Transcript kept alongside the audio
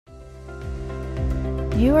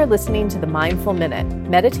You are listening to the Mindful Minute,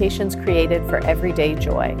 meditations created for everyday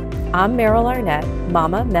joy. I'm Meryl Arnett,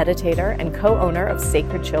 mama, meditator, and co-owner of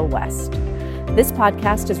Sacred Chill West. This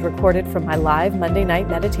podcast is recorded from my live Monday night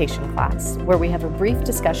meditation class, where we have a brief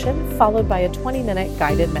discussion followed by a 20-minute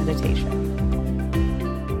guided meditation.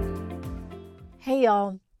 Hey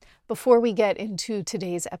y'all. Before we get into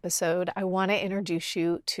today's episode, I want to introduce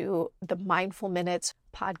you to the Mindful Minutes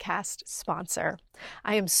podcast sponsor.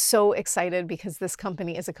 I am so excited because this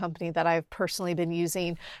company is a company that I've personally been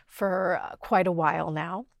using for quite a while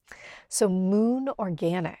now. So Moon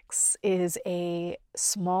Organics is a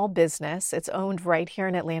small business. It's owned right here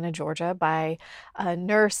in Atlanta, Georgia by a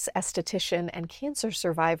nurse, esthetician, and cancer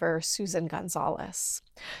survivor, Susan Gonzalez.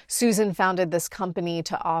 Susan founded this company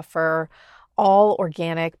to offer all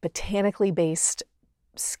organic, botanically based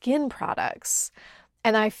skin products.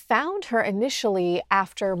 And I found her initially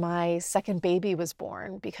after my second baby was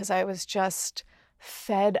born because I was just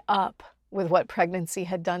fed up with what pregnancy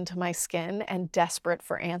had done to my skin and desperate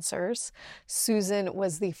for answers. Susan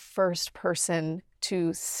was the first person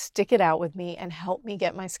to stick it out with me and help me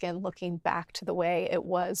get my skin looking back to the way it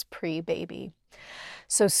was pre-baby.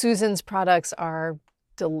 So Susan's products are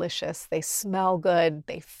delicious. They smell good.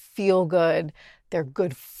 They feel good. They're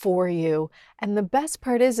good for you. And the best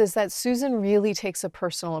part is that Susan really takes a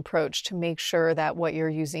personal approach to make sure that what you're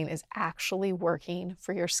using is actually working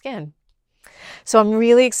for your skin. So I'm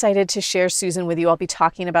really excited to share Susan with you. I'll be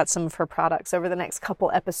talking about some of her products over the next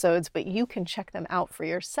couple episodes, but you can check them out for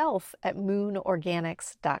yourself at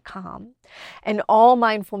moonorganics.com. And all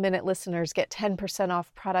Mindful Minute listeners get 10%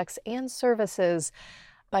 off products and services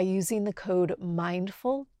by using the code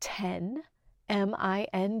MINDFUL10,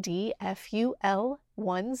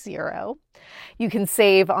 MINDFUL10. You can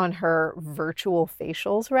save on her virtual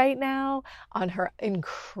facials right now, on her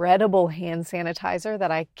incredible hand sanitizer that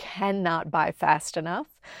I cannot buy fast enough,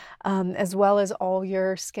 as well as all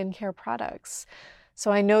your skincare products.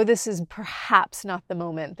 So I know this is perhaps not the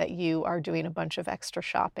moment that you are doing a bunch of extra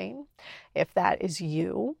shopping. If that is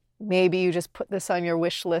you, maybe you just put this on your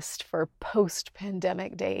wish list for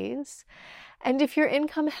post-pandemic days. And if your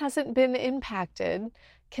income hasn't been impacted,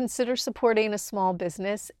 consider supporting a small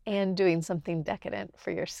business and doing something decadent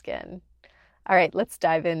for your skin. All right, let's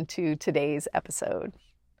dive into today's episode.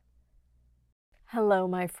 Hello,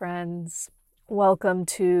 my friends. Welcome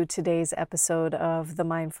to today's episode of the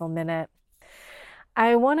Mindful Minute.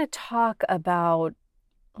 I want to talk about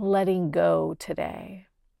letting go today.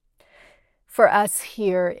 For us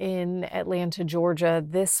here in Atlanta, Georgia,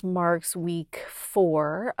 this marks week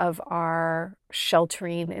 4 of our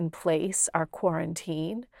sheltering in place, our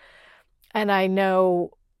quarantine. And I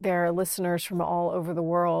know there are listeners from all over the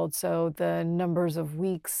world, so the numbers of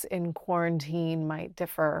weeks in quarantine might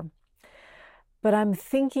differ. But I'm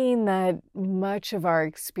thinking that much of our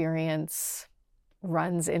experience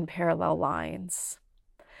runs in parallel lines.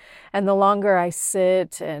 And the longer I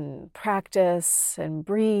sit and practice and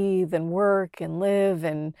breathe and work and live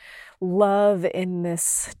and love in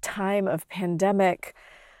this time of pandemic,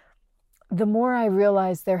 the more I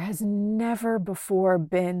realize there has never before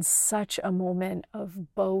been such a moment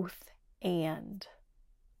of both and.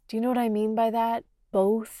 Do you know what I mean by that?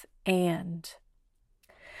 Both and.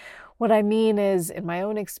 What I mean is, in my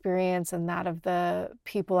own experience and that of the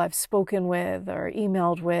people I've spoken with or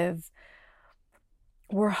emailed with,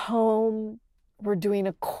 we're home, we're doing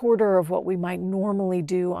a quarter of what we might normally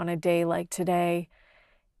do on a day like today,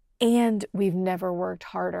 and we've never worked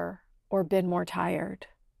harder or been more tired.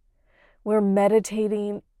 We're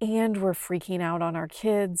meditating and we're freaking out on our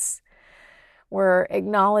kids. We're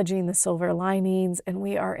acknowledging the silver linings, and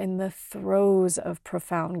we are in the throes of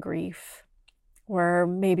profound grief. We're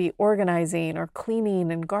maybe organizing or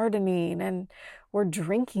cleaning and gardening, and we're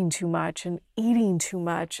drinking too much and eating too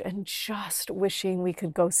much and just wishing we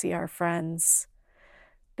could go see our friends.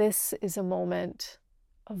 This is a moment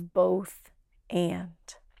of both and.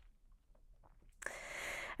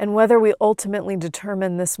 And whether we ultimately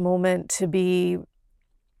determine this moment to be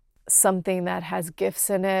something that has gifts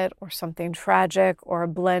in it or something tragic or a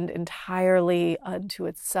blend entirely unto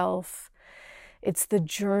itself, it's the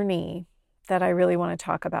journey that I really want to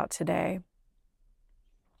talk about today.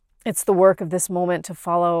 It's the work of this moment to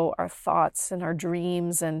follow our thoughts and our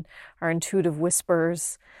dreams and our intuitive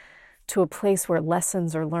whispers to a place where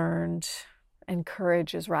lessons are learned and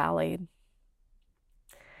courage is rallied.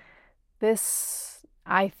 This,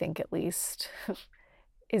 I think at least,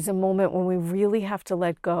 is a moment when we really have to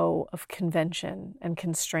let go of convention and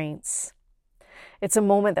constraints. It's a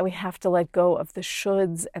moment that we have to let go of the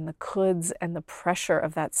shoulds and the coulds and the pressure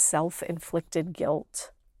of that self-inflicted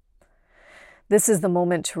guilt. This is the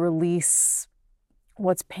moment to release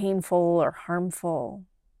what's painful or harmful,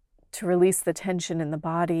 to release the tension in the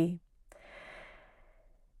body.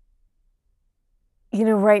 You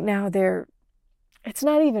know, right now it's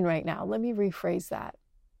not even right now. Let me rephrase that.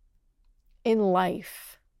 In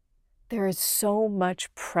life, there is so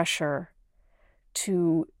much pressure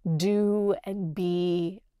to do and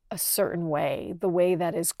be a certain way, the way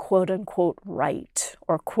that is quote unquote right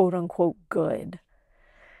or quote unquote good.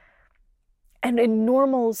 And in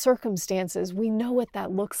normal circumstances, we know what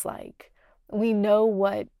that looks like. We know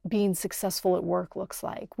what being successful at work looks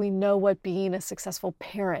like. We know what being a successful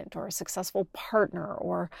parent or a successful partner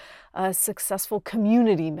or a successful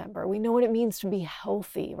community member. We know what it means to be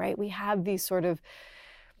healthy, right? We have these sort of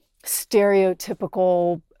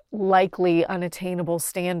stereotypical, likely unattainable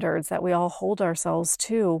standards that we all hold ourselves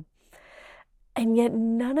to. And yet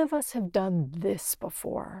none of us have done this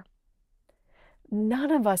before.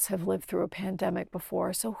 None of us have lived through a pandemic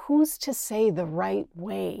before. So who's to say the right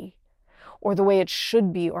way or the way it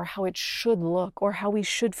should be or how it should look or how we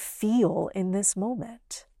should feel in this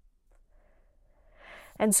moment?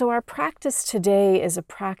 And so our practice today is a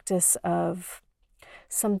practice of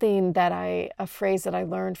a phrase that I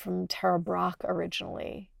learned from Tara Brach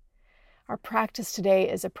originally. Our practice today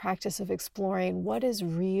is a practice of exploring what is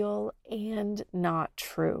real and not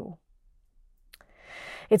true.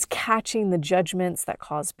 It's catching the judgments that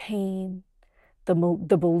cause pain, the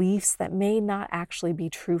beliefs that may not actually be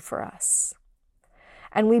true for us.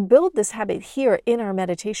 And we build this habit here in our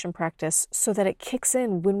meditation practice so that it kicks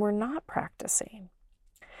in when we're not practicing.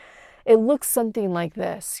 It looks something like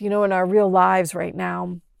this. You know, in our real lives right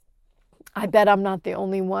now, I bet I'm not the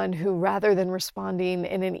only one who, rather than responding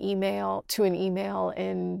in an email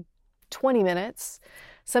in 20 minutes,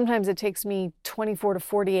 sometimes it takes me 24 to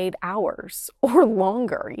 48 hours or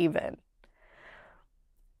longer even.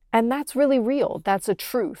 And that's really real. That's a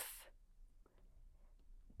truth.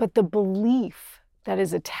 But the belief that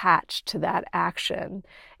is attached to that action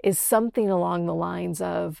is something along the lines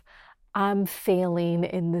of, I'm failing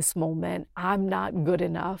in this moment. I'm not good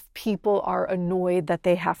enough. People are annoyed that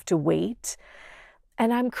they have to wait.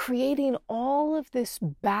 And I'm creating all of this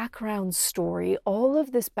background story, all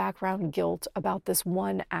of this background guilt about this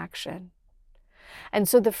one action. And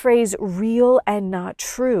so the phrase real and not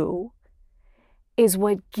true is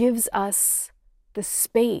what gives us the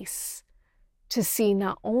space to see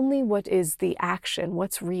not only what is the action,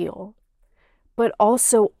 what's real, but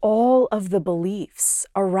also all of the beliefs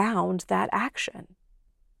around that action.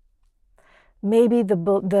 Maybe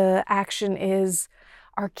the action is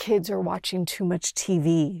our kids are watching too much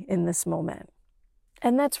TV in this moment.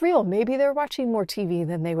 And that's real. Maybe they're watching more TV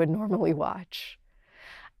than they would normally watch.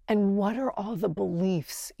 And what are all the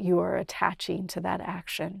beliefs you are attaching to that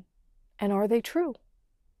action? And are they true?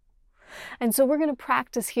 And so we're going to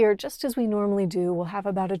practice here just as we normally do. We'll have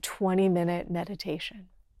about a 20-minute meditation.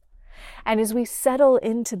 And as we settle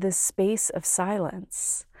into this space of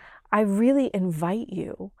silence, I really invite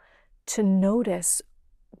you to notice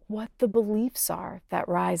what the beliefs are that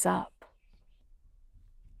rise up.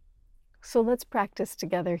 So let's practice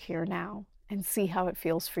together here now and see how it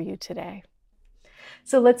feels for you today.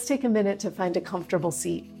 So let's take a minute to find a comfortable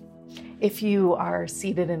seat. If you are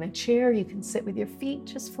seated in a chair, you can sit with your feet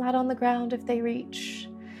just flat on the ground if they reach.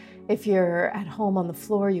 If you're at home on the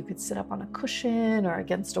floor, you could sit up on a cushion or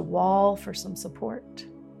against a wall for some support.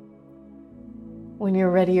 When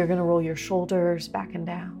you're ready, you're going to roll your shoulders back and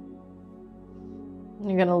down.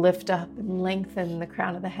 You're going to lift up and lengthen the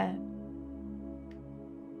crown of the head.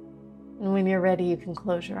 And when you're ready, you can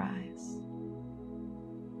close your eyes.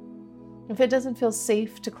 If it doesn't feel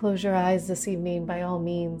safe to close your eyes this evening, by all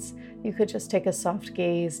means, you could just take a soft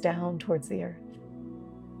gaze down towards the earth.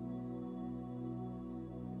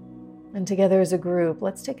 And together as a group,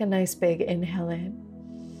 let's take a nice big inhale in.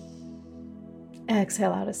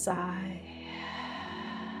 Exhale out a sigh.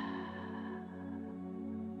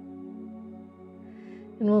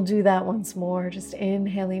 And we'll do that once more, just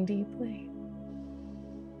inhaling deeply.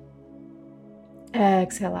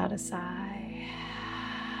 Exhale out a sigh.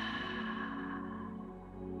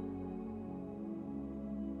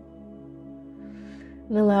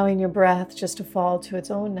 And allowing your breath just to fall to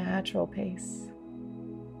its own natural pace.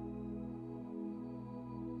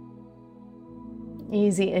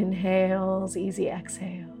 Easy inhales, easy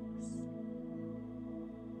exhales.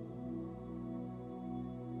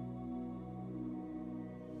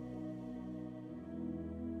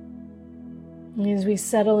 And as we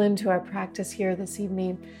settle into our practice here this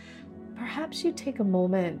evening, perhaps you take a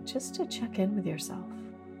moment just to check in with yourself.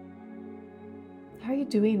 How are you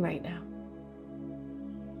doing right now?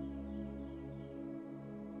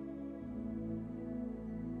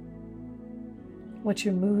 What's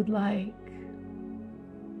your mood like?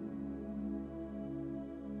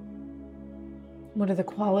 What are the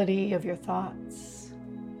quality of your thoughts?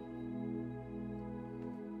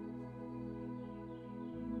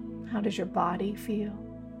 How does your body feel?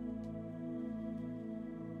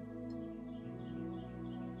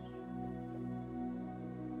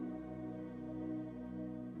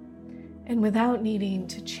 And without needing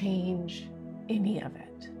to change any of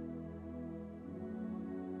it,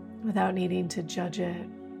 without needing to judge it,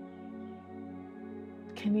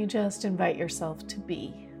 can you just invite yourself to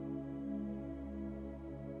be?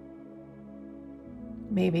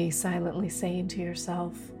 Maybe silently saying to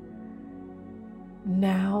yourself,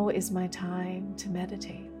 now is my time to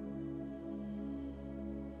meditate.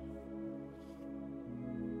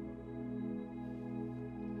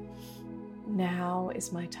 Now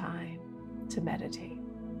is my time to meditate.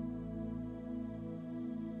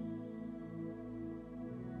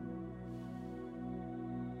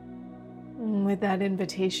 And with that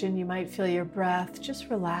invitation, you might feel your breath just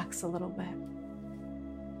relax a little bit.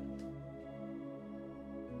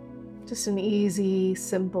 Just an easy,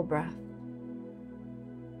 simple breath.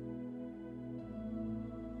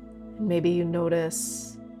 And maybe you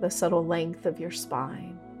notice the subtle length of your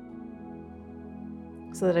spine,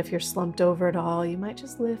 so that if you're slumped over at all, you might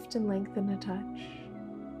just lift and lengthen a touch.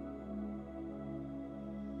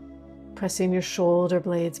 Pressing your shoulder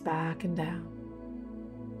blades back and down.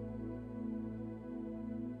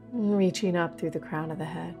 And reaching up through the crown of the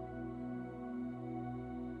head.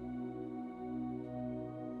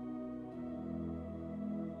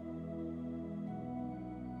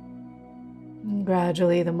 And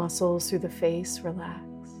gradually the muscles through the face relax.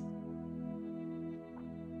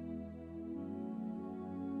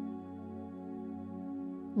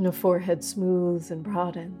 And the forehead smooths and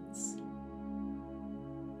broadens.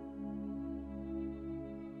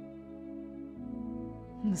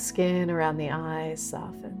 And the skin around the eyes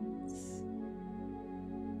softens.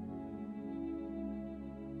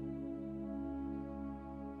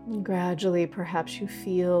 And gradually, perhaps you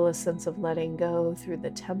feel a sense of letting go through the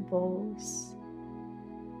temples,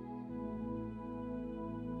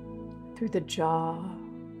 through the jaw,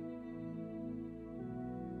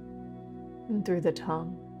 and through the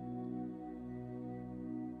tongue.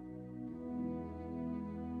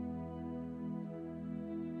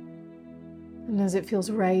 And as it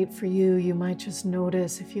feels right for you, you might just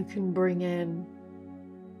notice if you can bring in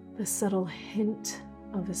the subtle hint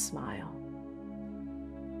of a smile.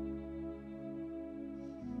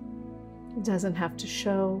 It doesn't have to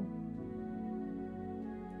show.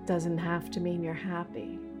 It doesn't have to mean you're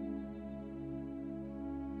happy.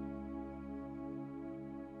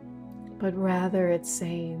 But rather it's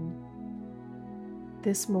saying,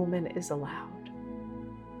 this moment is allowed.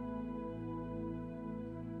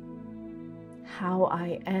 How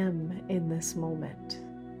I am in this moment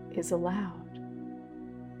is allowed.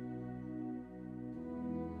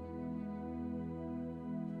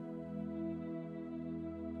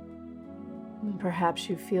 And perhaps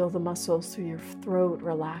you feel the muscles through your throat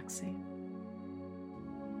relaxing.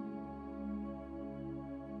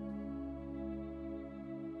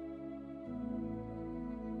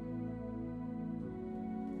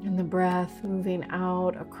 And the breath moving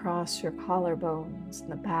out across your collarbones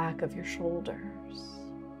and the back of your shoulders.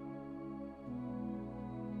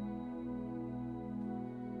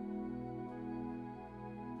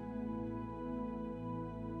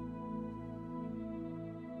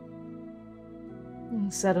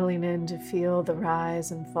 And settling in to feel the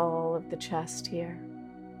rise and fall of the chest here.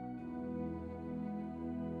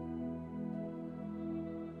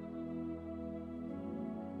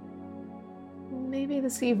 Maybe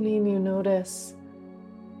this evening you notice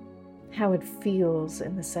how it feels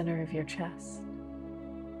in the center of your chest.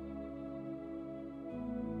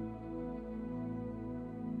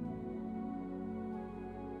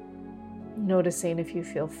 Noticing if you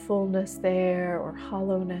feel fullness there or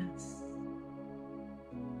hollowness,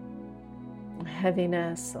 a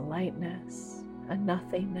heaviness, a lightness, a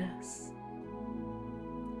nothingness.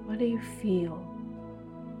 What do you feel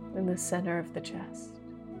in the center of the chest?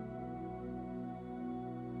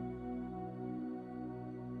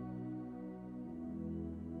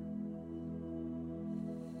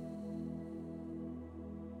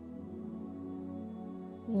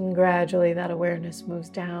 And gradually that awareness moves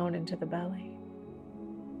down into the belly.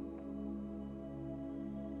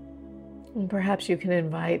 And perhaps you can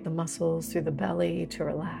invite the muscles through the belly to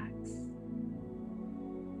relax.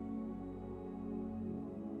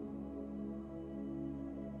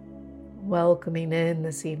 Welcoming in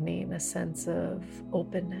this evening a sense of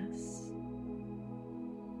openness.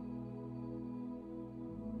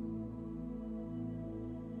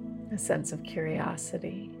 a sense of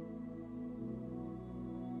curiosity.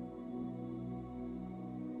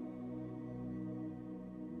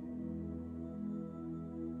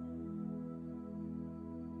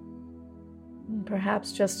 And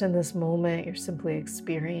perhaps just in this moment, you're simply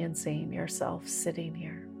experiencing yourself sitting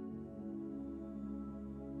here.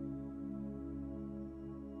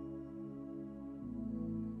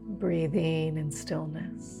 Breathing in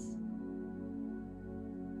stillness.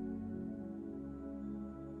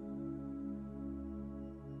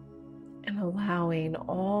 And allowing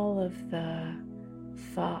all of the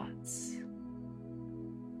thoughts,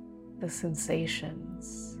 the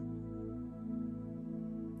sensations,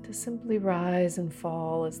 to simply rise and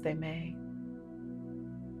fall as they may.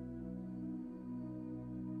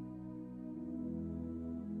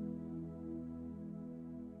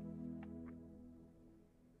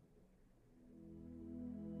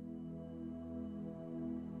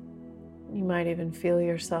 You might even feel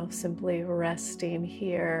yourself simply resting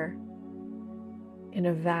here in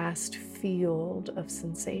a vast field of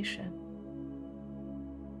sensation.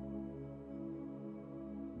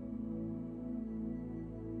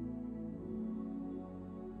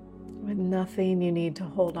 With nothing you need to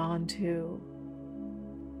hold on to,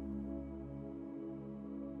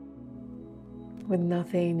 with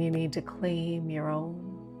nothing you need to claim your own.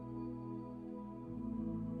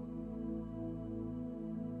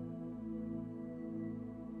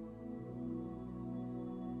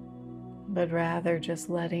 But rather just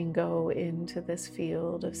letting go into this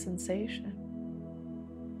field of sensation.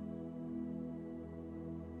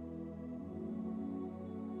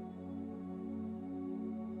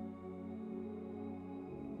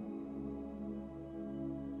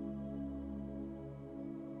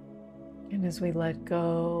 And as we let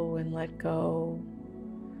go and let go,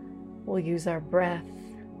 we'll use our breath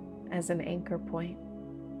as an anchor point.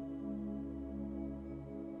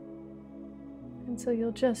 And so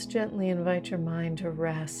you'll just gently invite your mind to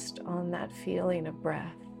rest on that feeling of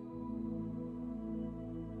breath.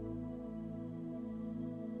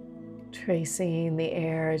 Tracing the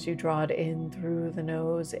air as you draw it in through the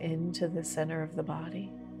nose into the center of the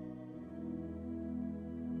body.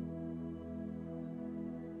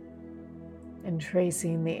 And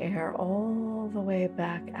tracing the air all the way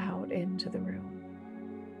back out into the room.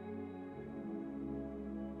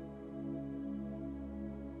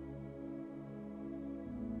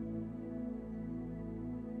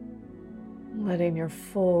 Letting your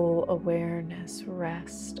full awareness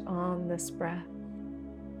rest on this breath.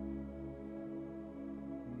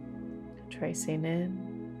 Tracing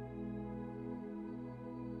in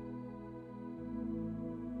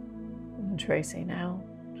and tracing out.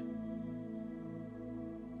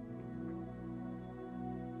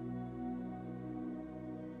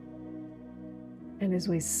 And as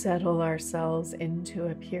we settle ourselves into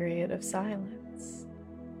a period of silence,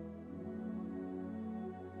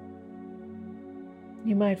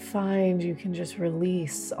 you might find you can just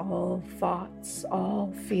release all thoughts,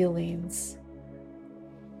 all feelings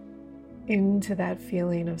into that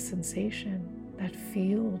feeling of sensation, that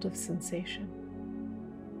field of sensation.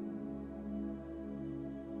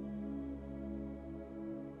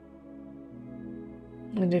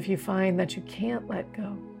 And if you find that you can't let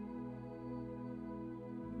go,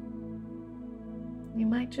 you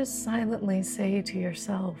might just silently say to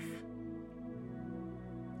yourself,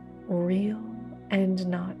 real and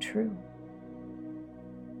not true.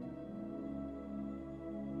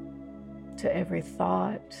 To every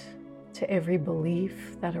thought, to every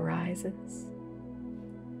belief that arises.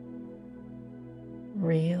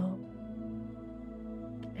 Real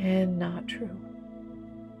and not true.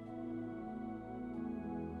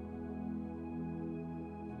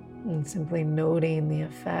 And simply noting the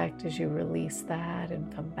effect as you release that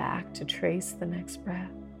and come back to trace the next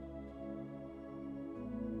breath.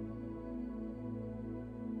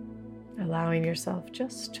 Allowing yourself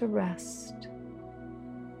just to rest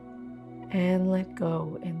and let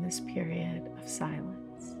go in this period of silence.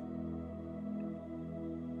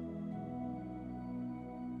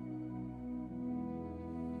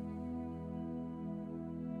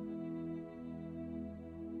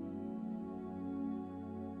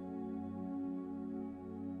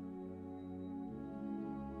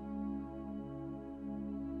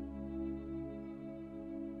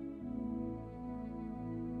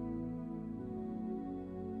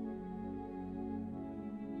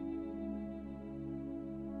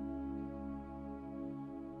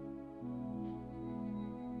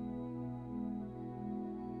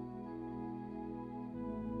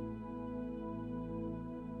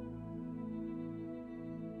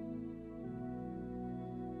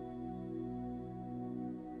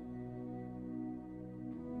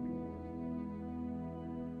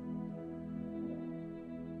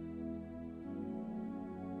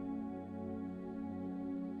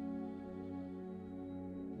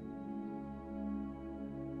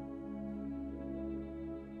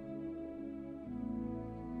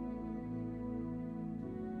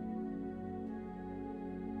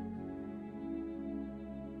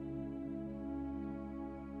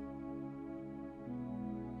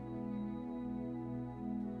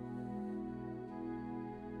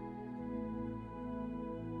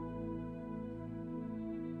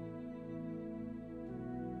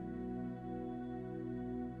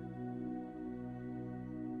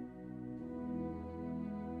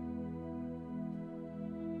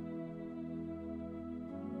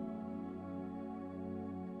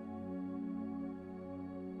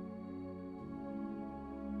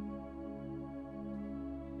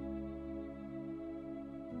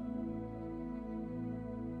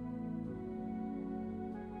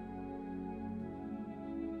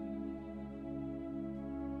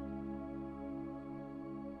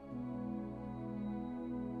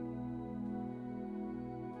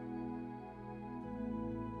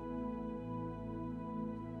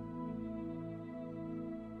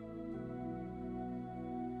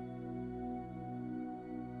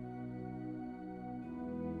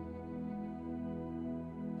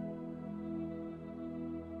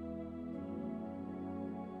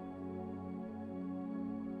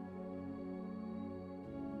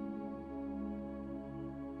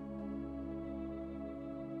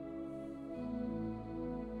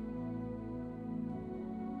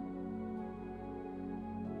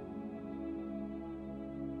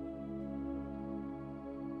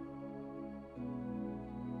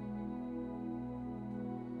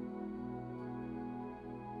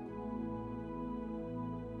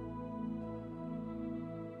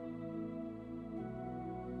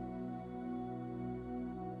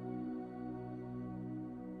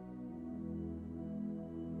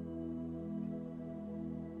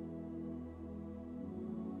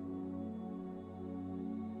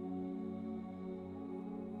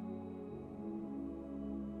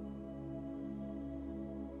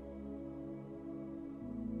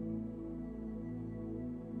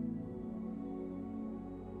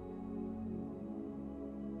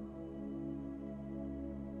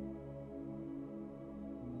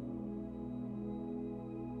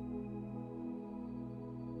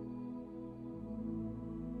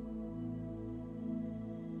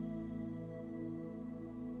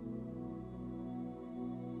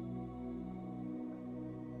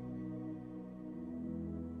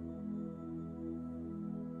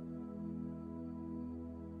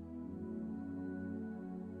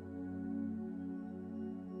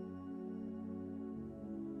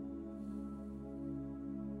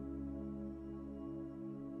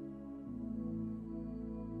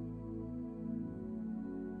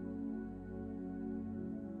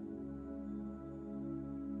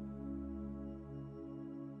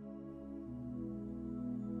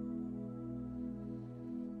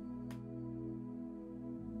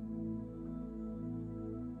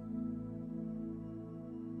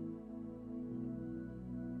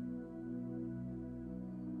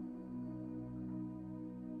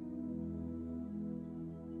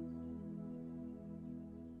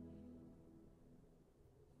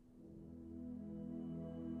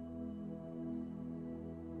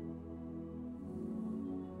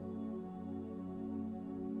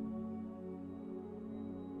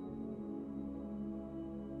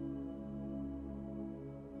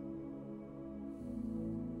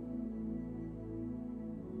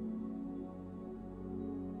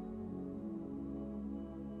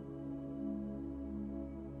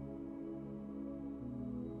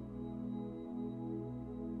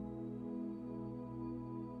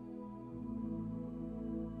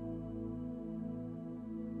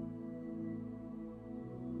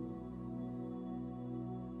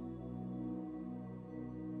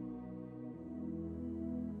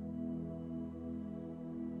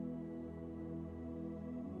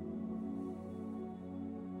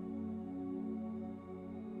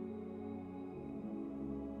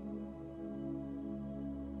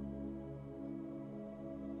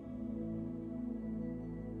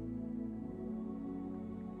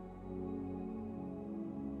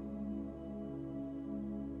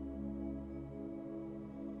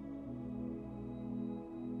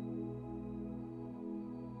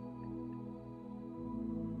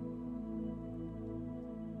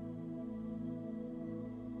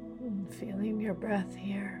 Feeling your breath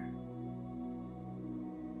here.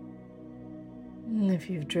 And if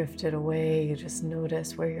you've drifted away, you just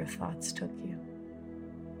notice where your thoughts took you.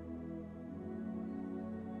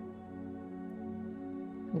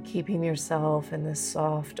 And keeping yourself in this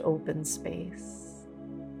soft, open space.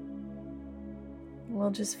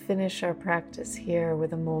 We'll just finish our practice here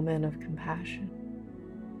with a moment of compassion.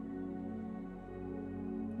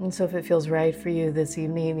 And so if it feels right for you this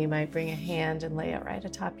evening, you might bring a hand and lay it right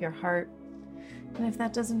atop your heart. And if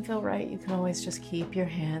that doesn't feel right, you can always just keep your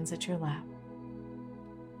hands at your lap.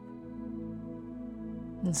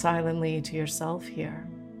 And silently to yourself here,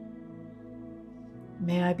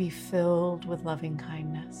 may I be filled with loving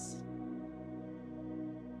kindness.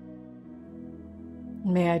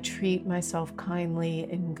 May I treat myself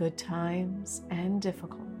kindly in good times and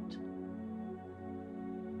difficult.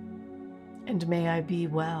 And may I be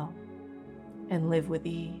well and live with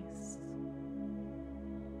ease.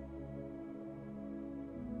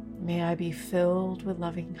 May I be filled with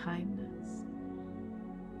loving kindness.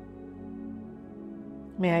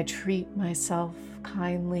 May I treat myself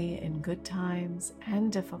kindly in good times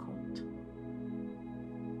and difficult.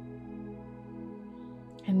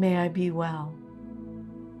 And may I be well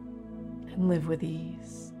and live with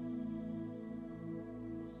ease.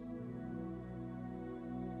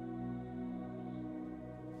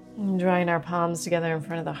 And drawing our palms together in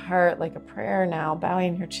front of the heart like a prayer now,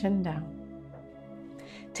 bowing your chin down.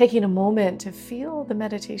 Taking a moment to feel the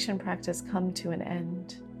meditation practice come to an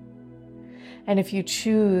end. And if you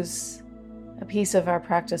choose, a piece of our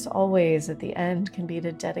practice always at the end can be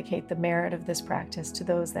to dedicate the merit of this practice to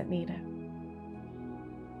those that need it.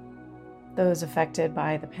 Those affected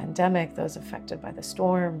by the pandemic, those affected by the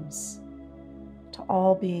storms, to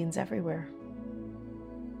all beings everywhere.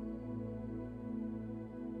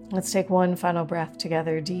 Let's take one final breath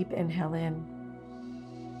together. Deep inhale in.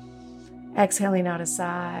 Exhaling out a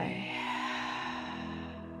sigh.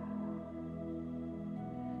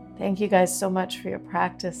 Thank you guys so much for your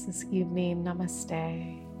practice this evening.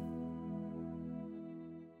 Namaste.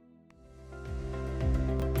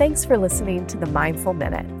 Thanks for listening to the Mindful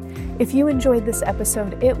Minute. If you enjoyed this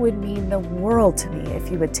episode, it would mean the world to me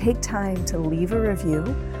if you would take time to leave a review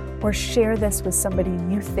or share this with somebody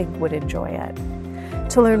you think would enjoy it.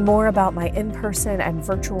 To learn more about my in-person and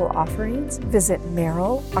virtual offerings, visit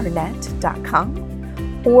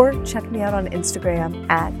merylarnett.com or check me out on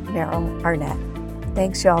Instagram at merylarnett.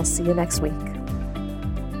 Thanks, y'all. See you next week.